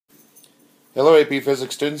Hello AP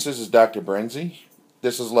Physics students, this is Dr. Brenzy.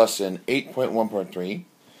 This is lesson 8.1.3.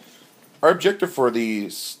 Our objective for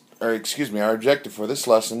our objective for this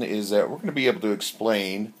lesson is that we're going to be able to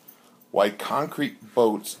explain why concrete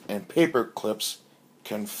boats and paper clips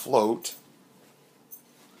can float,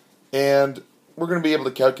 and we're going to be able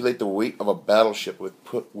to calculate the weight of a battleship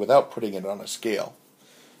without putting it on a scale.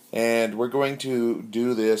 And we're going to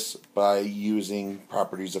do this by using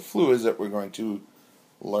properties of fluids that we're going to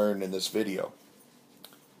learn in this video.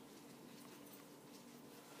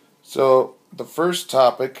 So the first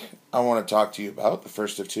topic I want to talk to you about, the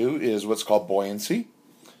first of two, is what's called buoyancy.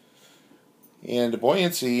 And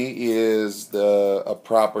buoyancy is a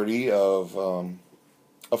property of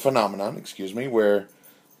a phenomenon, where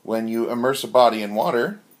when you immerse a body in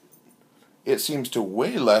water, it seems to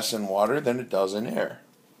weigh less in water than it does in air.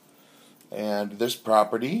 And this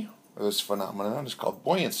property, or this phenomenon, is called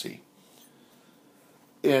buoyancy.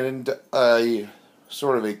 And a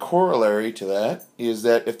sort of a corollary to that is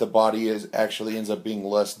that if the body actually ends up being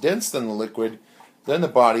less dense than the liquid, then the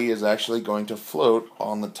body is actually going to float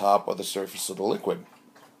on the top of the surface of the liquid.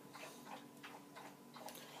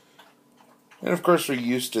 And of course we're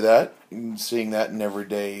used to that, and seeing that in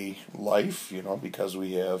everyday life, because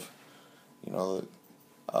we have,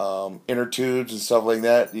 inner tubes and stuff like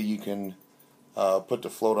that you can put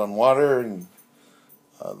to float on water, and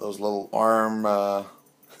those little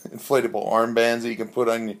inflatable armbands that you can put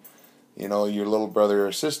on, your little brother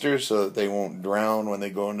or sister so that they won't drown when they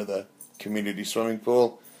go into the community swimming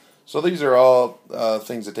pool. So these are all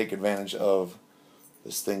things that take advantage of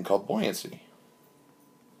this thing called buoyancy.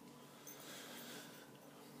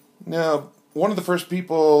 Now, one of the first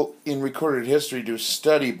people in recorded history to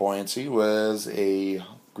study buoyancy was a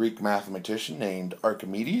Greek mathematician named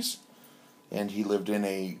Archimedes, and he lived in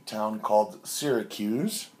a town called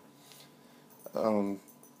Syracuse.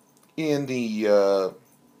 In the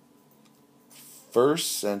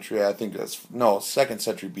first century, second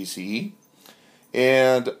century BCE,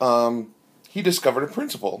 and he discovered a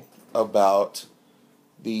principle about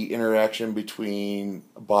the interaction between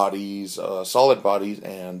bodies, solid bodies,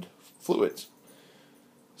 and fluids.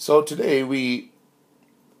 So today we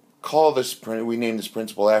name this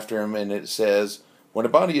principle after him, and it says, when a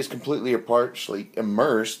body is completely or partially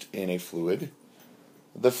immersed in a fluid,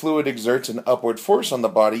 the fluid exerts an upward force on the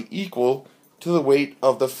body equal to the weight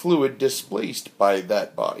of the fluid displaced by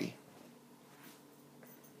that body.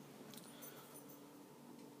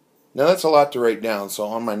 Now that's a lot to write down, so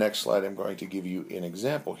on my next slide I'm going to give you an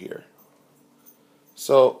example here.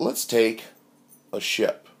 So let's take a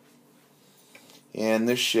ship. And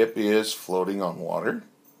this ship is floating on water.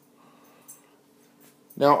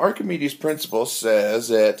 Now Archimedes' principle says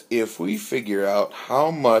that if we figure out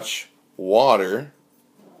how much water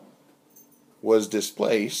was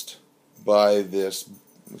displaced by this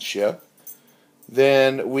ship,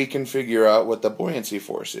 then we can figure out what the buoyancy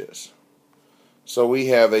force is. So we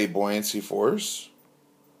have a buoyancy force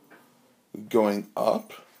going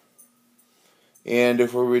up, and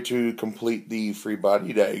if we were to complete the free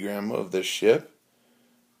body diagram of this ship,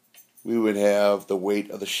 we would have the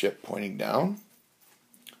weight of the ship pointing down.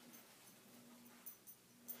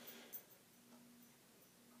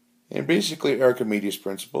 And basically Archimedes'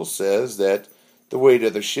 principle says that the weight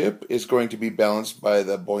of the ship is going to be balanced by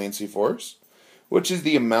the buoyancy force, which is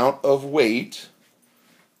the amount of weight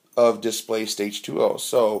of displaced H2O.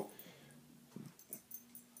 So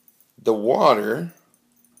the water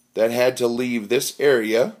that had to leave this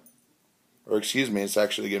area, it's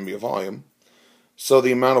actually going to be a volume. So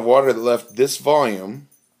the amount of water that left this volume,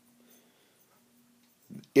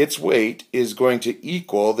 its weight is going to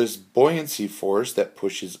equal this buoyancy force that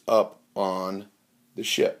pushes up on the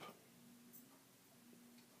ship.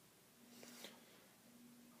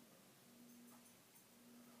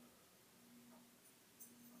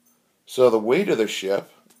 So the weight of the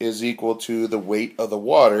ship is equal to the weight of the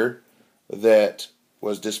water that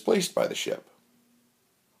was displaced by the ship.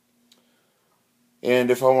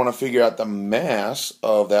 And if I want to figure out the mass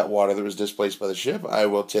of that water that was displaced by the ship, I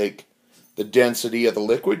will take the density of the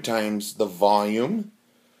liquid times the volume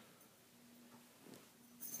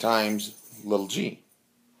times little g.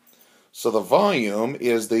 So the volume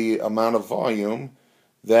is the amount of volume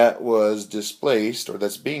that was displaced, or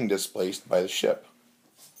that's being displaced by the ship.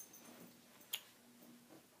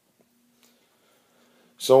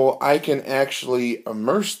 So I can actually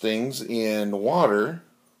immerse things in water,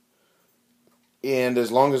 and as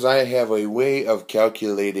long as I have a way of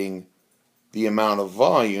calculating the amount of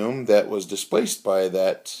volume that was displaced by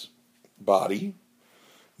that body,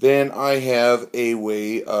 then I have a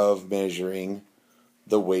way of measuring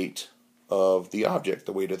the weight of the object,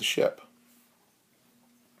 the weight of the ship.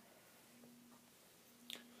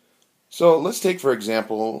 So let's take, for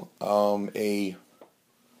example, a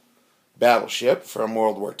battleship from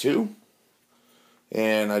World War II.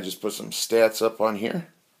 And I just put some stats up on here.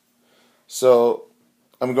 So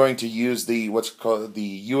I'm going to use the what's called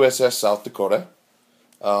the USS South Dakota,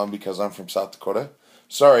 because I'm from South Dakota.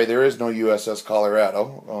 Sorry, there is no USS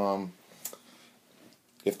Colorado.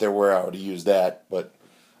 If there were, I would use that, but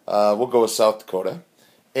we'll go with South Dakota.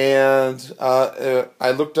 And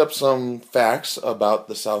I looked up some facts about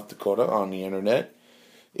the South Dakota on the internet.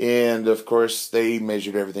 And of course, they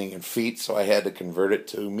measured everything in feet, so I had to convert it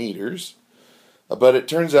to meters. But it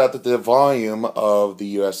turns out that the volume of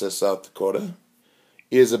the USS South Dakota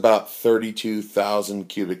is about 32,000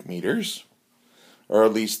 cubic meters, or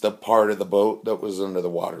at least the part of the boat that was under the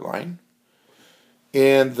waterline.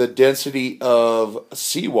 And the density of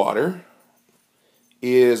seawater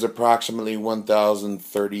is approximately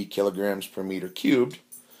 1,030 kilograms per meter cubed.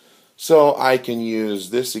 So I can use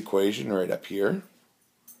this equation right up here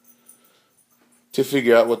to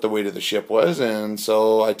figure out what the weight of the ship was. And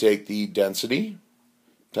so I take the density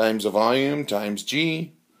times the volume times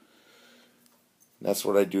G. That's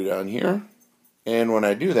what I do down here. And when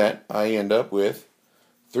I do that, I end up with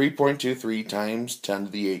 3.23 times 10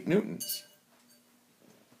 to the 8 newtons.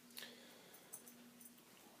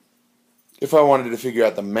 If I wanted to figure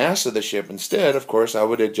out the mass of the ship instead, of course, I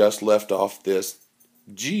would have just left off this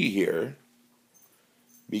G here,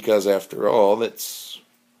 because after all, that's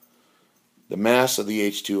the mass of the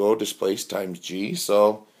H2O displaced times G.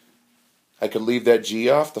 So I could leave that G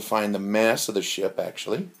off to find the mass of the ship,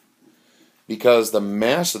 actually, because the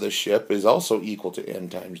mass of the ship is also equal to N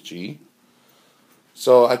times G.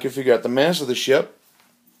 So I could figure out the mass of the ship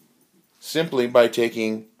simply by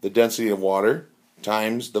taking the density of water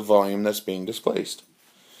times the volume that's being displaced.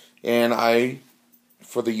 And I,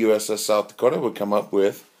 for the USS South Dakota, would come up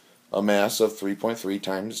with a mass of 3.3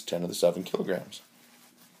 times 10 to the 7 kilograms.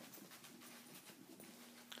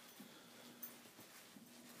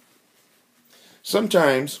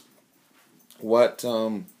 Sometimes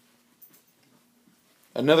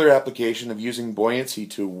another application of using buoyancy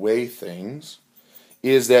to weigh things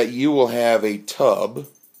is that you will have a tub.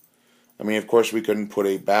 I mean, of course, we couldn't put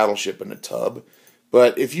a battleship in a tub,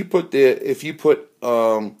 but if you put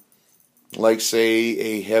like say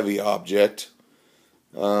a heavy object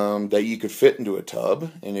that you could fit into a tub,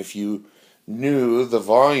 and if you knew the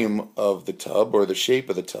volume of the tub or the shape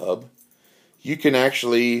of the tub, you can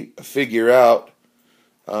actually figure out.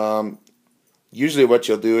 Usually what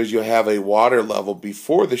you'll do is you'll have a water level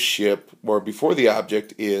before the ship or before the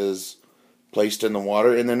object is placed in the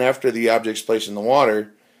water, and then after the object's placed in the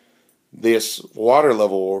water, this water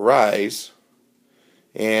level will rise,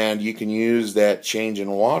 and you can use that change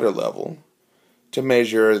in water level to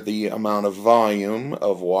measure the amount of volume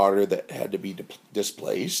of water that had to be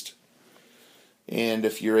displaced. And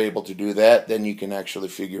if you're able to do that, then you can actually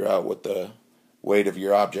figure out what the weight of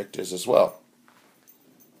your object is as well.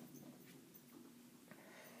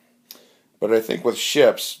 But I think with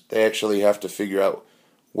ships, they actually have to figure out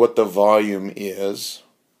what the volume is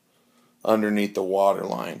underneath the water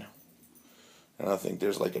line. And I don't think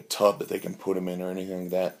there's like a tub that they can put them in or anything like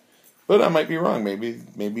that. But I might be wrong.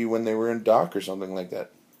 Maybe when they were in dock or something like that,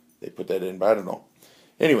 they put that in, but I don't know.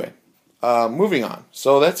 Anyway, moving on.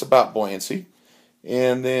 So that's about buoyancy.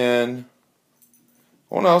 And then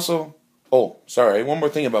I want to also, one more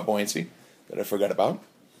thing about buoyancy that I forgot about.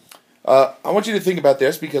 I want you to think about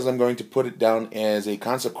this because I'm going to put it down as a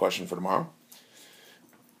concept question for tomorrow.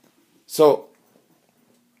 So,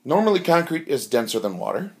 normally concrete is denser than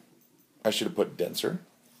water. I should have put denser.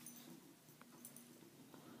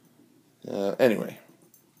 Anyway,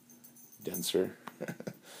 denser.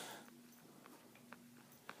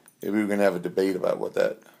 Maybe we're going to have a debate about what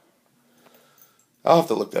that... I'll have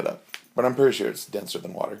to look that up, but I'm pretty sure it's denser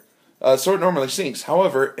than water. So it normally sinks.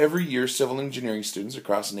 However, every year civil engineering students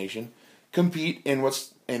across the nation compete in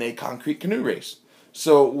a concrete canoe race.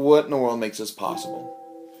 So what in the world makes this possible?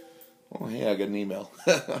 Oh, hey, I got an email.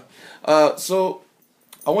 So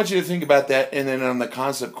I want you to think about that, and then on the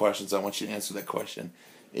concept questions, I want you to answer that question.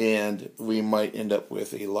 And we might end up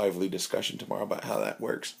with a lively discussion tomorrow about how that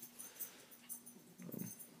works.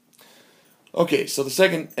 Okay, so the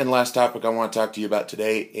second and last topic I want to talk to you about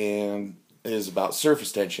today is about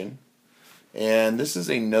surface tension. And this is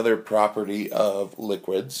another property of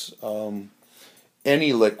liquids.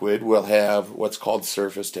 Any liquid will have what's called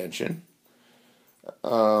surface tension.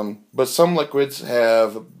 But some liquids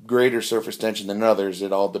have greater surface tension than others.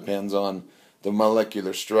 It all depends on the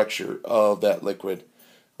molecular structure of that liquid.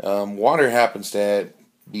 Water happens to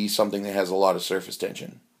be something that has a lot of surface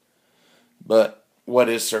tension. But what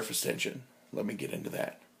is surface tension? Let me get into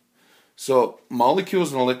that. So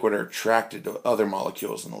molecules in a liquid are attracted to other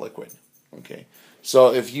molecules in the liquid. Okay.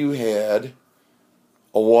 So if you had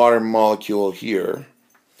a water molecule here,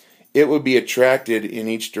 it would be attracted in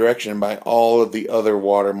each direction by all of the other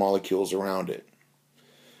water molecules around it.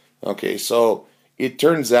 Okay, so it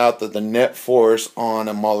turns out that the net force on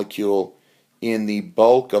a molecule in the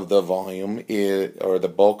bulk of the volume or the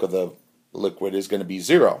bulk of the liquid is going to be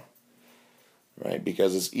 0, right?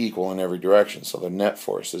 Because it's equal in every direction, so the net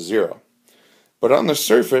force is 0. But on the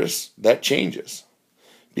surface, that changes.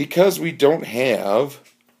 Because we don't have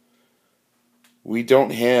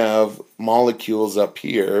molecules up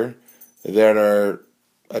here that are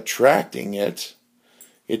attracting it,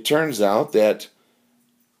 it turns out that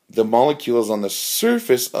the molecules on the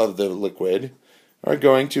surface of the liquid are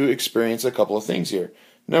going to experience a couple of things here.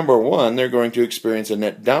 Number one, they're going to experience a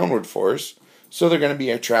net downward force, so they're going to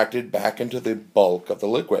be attracted back into the bulk of the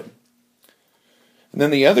liquid. And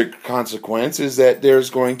then the other consequence is that there's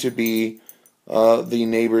going to be the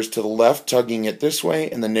neighbors to the left tugging it this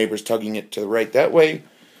way, and the neighbors tugging it to the right that way.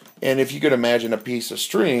 And if you could imagine a piece of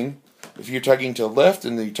string, if you're tugging to the left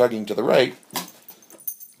and you're tugging to the right,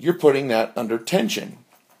 you're putting that under tension.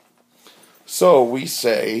 So we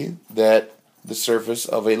say that the surface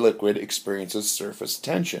of a liquid experiences surface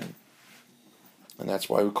tension. And that's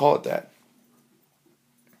why we call it that.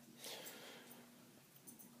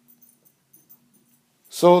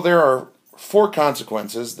 So there are 4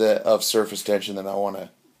 consequences of surface tension that I want to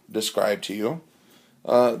describe to you.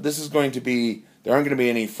 This is going to be, there aren't going to be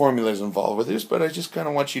any formulas involved with this, but I just kind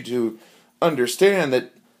of want you to understand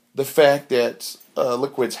that the fact that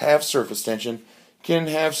liquids have surface tension can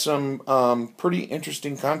have some pretty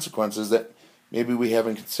interesting consequences that maybe we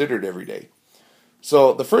haven't considered every day.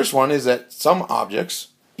 So the first one is that some objects,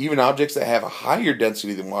 even objects that have a higher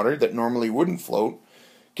density than water that normally wouldn't float,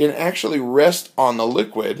 can actually rest on the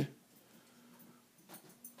liquid,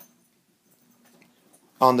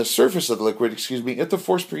 on the surface of the liquid, if the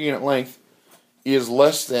force per unit length is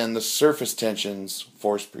less than the surface tension's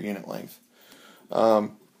force per unit length.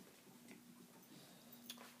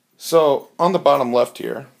 So on the bottom left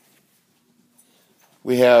here,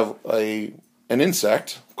 we have an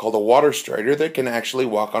insect called a water strider that can actually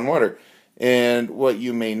walk on water. And what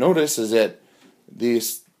you may notice is that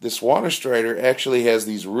this water strider actually has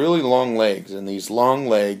these really long legs, and these long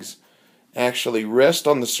legs actually rest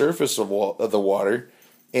on the surface of the water,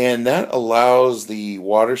 and that allows the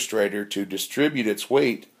water strider to distribute its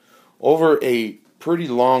weight over a pretty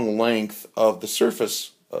long length of the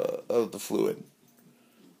surface of the fluid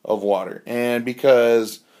of water. And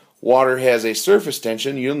because water has a surface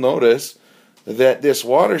tension, you'll notice that this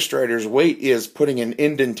water strider's weight is putting an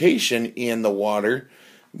indentation in the water,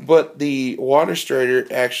 but the water strider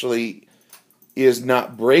actually is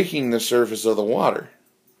not breaking the surface of the water.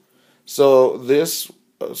 So this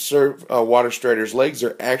water strider's legs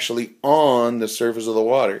are actually on the surface of the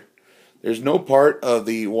water. There's no part of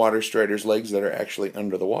the water strider's legs that are actually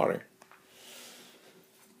under the water.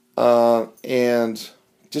 And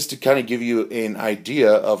just to kind of give you an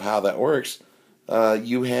idea of how that works,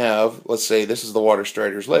 you have, let's say this is the water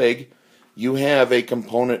strider's leg, you have a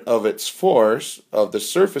component of its force, of the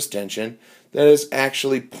surface tension, that is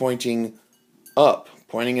actually pointing up,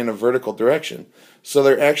 pointing in a vertical direction. So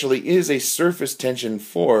there actually is a surface tension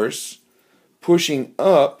force pushing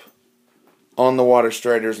up on the water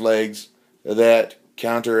strider's legs that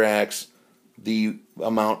counteracts the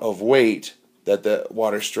amount of weight that the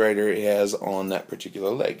water strider has on that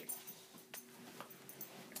particular leg.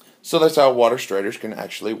 So that's how water striders can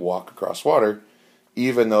actually walk across water,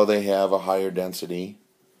 even though they have a higher density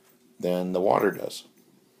than the water does.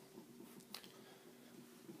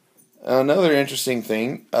 Another interesting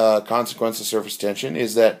thing, consequence of surface tension,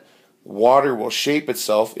 is that water will shape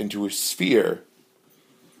itself into a sphere.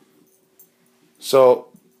 So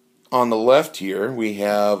on the left here, we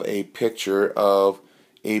have a picture of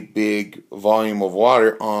a big volume of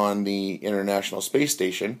water on the International Space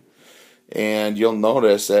Station, and you'll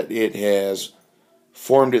notice that it has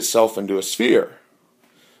formed itself into a sphere.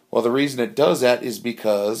 Well, the reason it does that is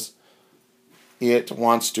because it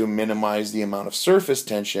wants to minimize the amount of surface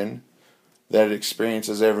tension that it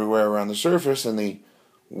experiences everywhere around the surface, and the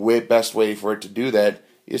best way for it to do that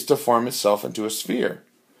is to form itself into a sphere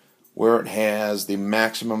where it has the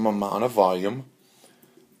maximum amount of volume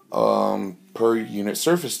per unit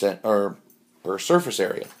surface or per surface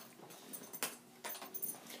area.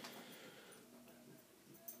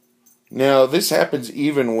 Now, this happens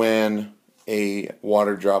even when a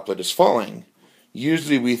water droplet is falling.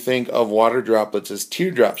 Usually we think of water droplets as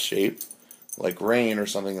teardrop shaped, like rain or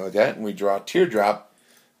something like that, and we draw a teardrop.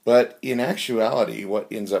 But in actuality, what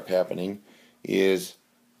ends up happening is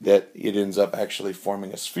that it ends up actually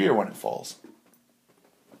forming a sphere when it falls.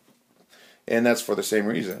 And that's for the same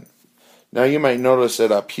reason. Now you might notice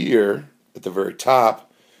that up here at the very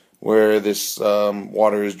top where this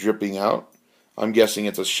water is dripping out, I'm guessing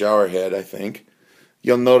it's a shower head, I think.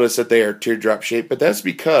 You'll notice that they are teardrop shaped, but that's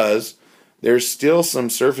because there's still some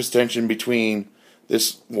surface tension between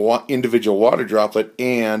this individual water droplet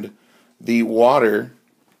and the water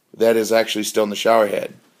that is actually still in the shower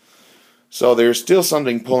head. So there's still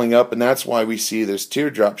something pulling up, and that's why we see this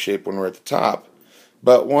teardrop shape when we're at the top.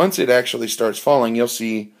 But once it actually starts falling, you'll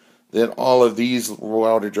see that all of these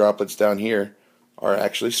water droplets down here are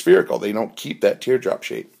actually spherical. They don't keep that teardrop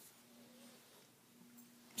shape.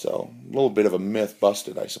 So a little bit of a myth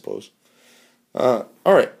busted, I suppose.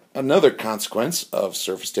 Alright, another consequence of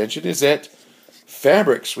surface tension is that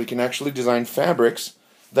fabrics, we can actually design fabrics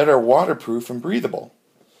that are waterproof and breathable.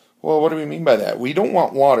 Well, what do we mean by that? We don't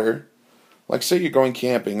want water, like say you're going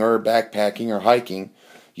camping or backpacking or hiking,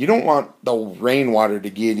 you don't want the rainwater to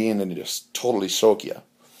get in and just totally soak you.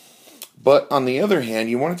 But on the other hand,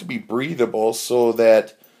 you want it to be breathable so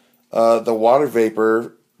that the water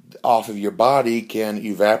vapor off of your body can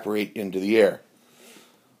evaporate into the air.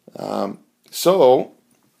 So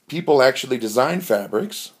people actually design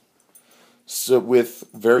fabrics with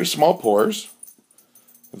very small pores,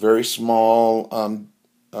 very small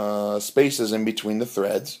spaces in between the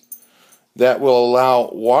threads that will allow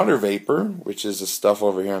water vapor, which is the stuff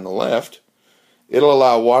over here on the left, it'll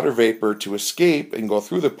allow water vapor to escape and go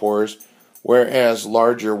through the pores, whereas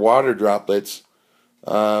larger water droplets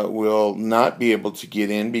will not be able to get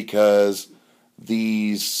in because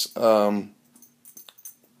these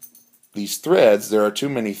threads, there are too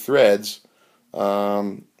many threads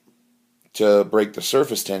to break the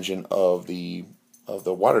surface tension of the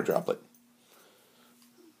water droplet.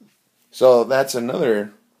 So that's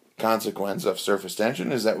another consequence of surface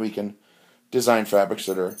tension, is that we can design fabrics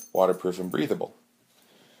that are waterproof and breathable.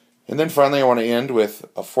 And then finally I want to end with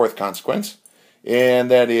a fourth consequence,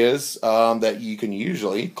 and that is that you can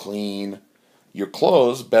usually clean your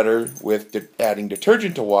clothes better with adding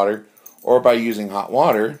detergent to water or by using hot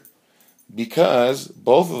water, because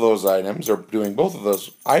both of those items, or doing both of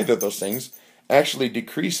those, either of those things, actually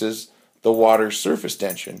decreases the water's surface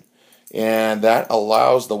tension, and that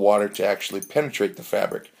allows the water to actually penetrate the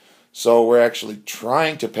fabric. So we're actually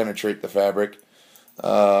trying to penetrate the fabric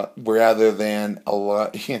rather than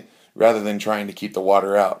trying to keep the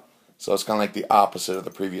water out. So it's kind of like the opposite of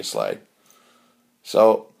the previous slide.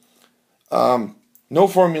 So no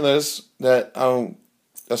formulas that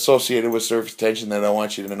associated with surface tension that I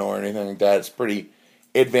want you to know or anything like that. It's a pretty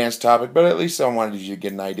advanced topic, but at least I wanted you to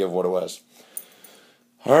get an idea of what it was.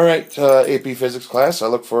 Alright, AP Physics class, I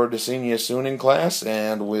look forward to seeing you soon in class,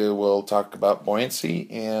 and we will talk about buoyancy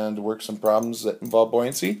and work some problems that involve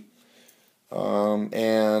buoyancy,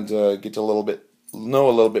 and get to know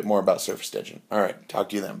a little bit more about surface tension. Alright, talk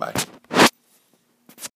to you then. Bye.